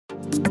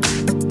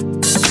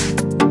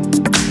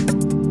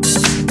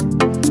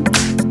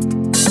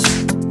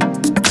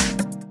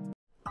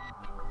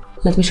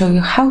Let me show you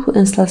how to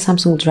install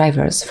Samsung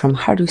drivers from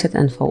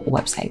HardReset.Info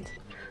website.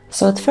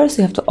 So at first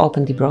you have to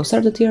open the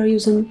browser that you are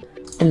using.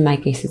 In my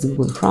case it's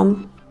Google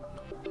Chrome.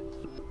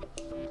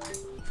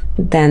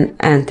 Then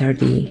enter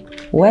the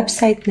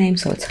website name,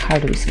 so it's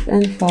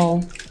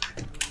HardReset.Info,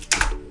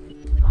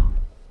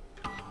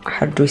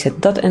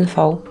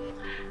 HardReset.Info.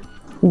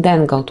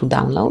 Then go to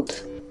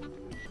download.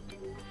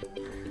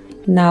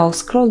 Now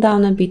scroll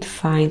down a bit,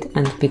 find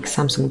and pick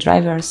Samsung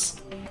drivers.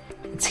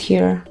 It's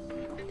here.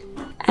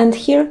 And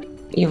here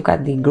you've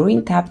got the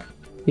green tab,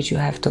 which you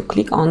have to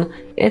click on.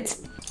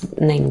 It's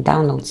named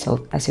download,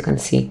 so as you can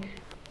see,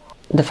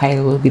 the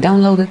file will be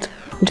downloaded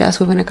just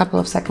within a couple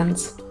of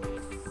seconds.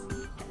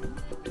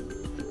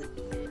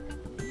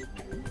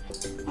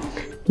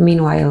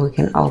 Meanwhile, we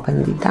can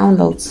open the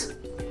downloads.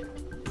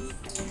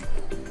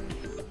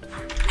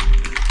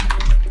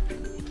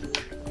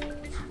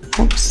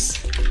 Oops.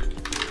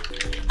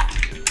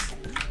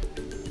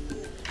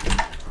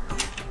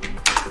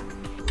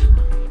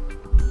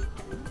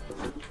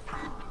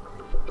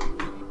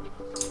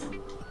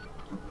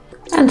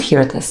 And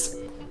here it is.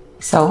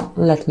 So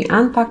let me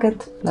unpack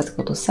it. Let's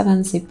go to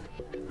 7-zip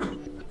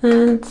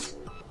and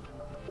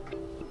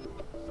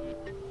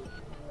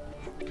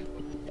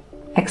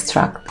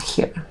extract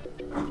here.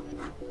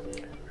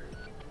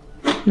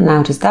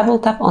 Now just double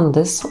tap on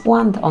this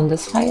one, on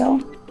this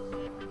file.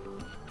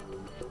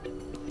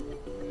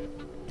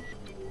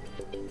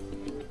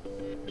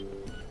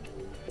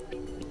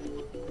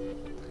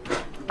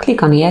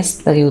 Click on yes,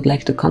 that you would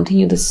like to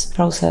continue this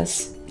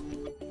process.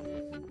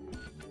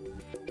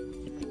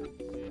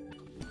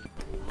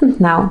 And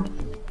now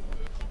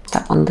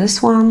tap on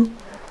this one,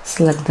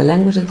 select the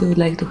language that you would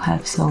like to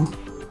have. So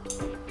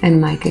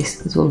in my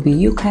case it will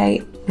be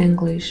UK,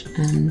 English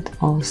and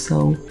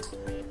also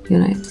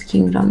United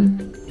Kingdom.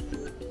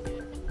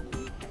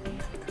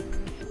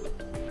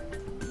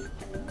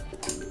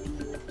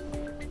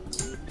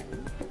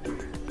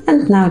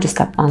 And now just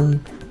tap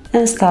on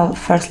install.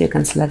 First you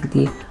can select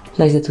the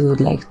place that you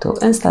would like to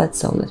install it.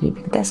 So let me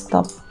pick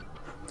desktop,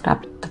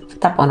 tap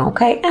on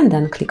OK and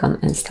then click on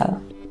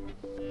install.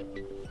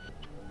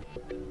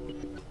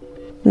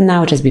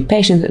 Now just be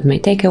patient, it may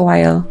take a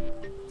while.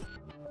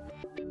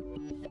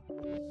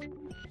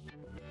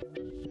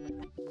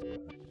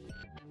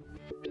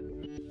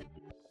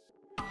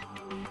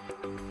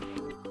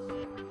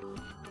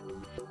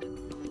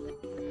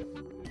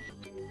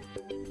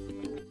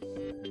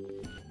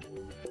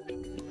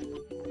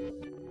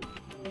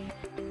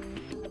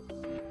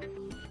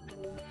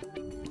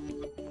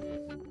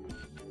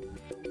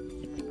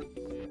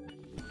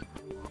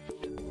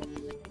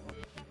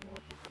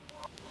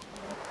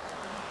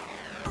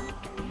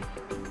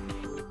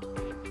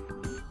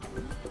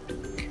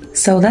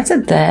 So that's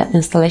it, the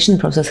installation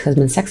process has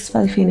been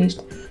successfully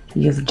finished.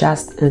 You've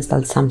just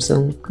installed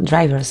Samsung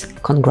drivers,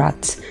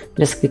 congrats.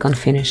 Just click on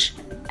finish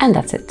and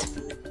that's it.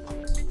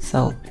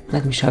 So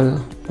let me show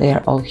you, they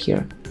are all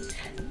here.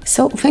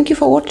 So thank you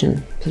for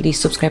watching, please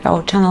subscribe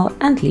our channel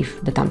and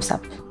leave the thumbs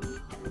up.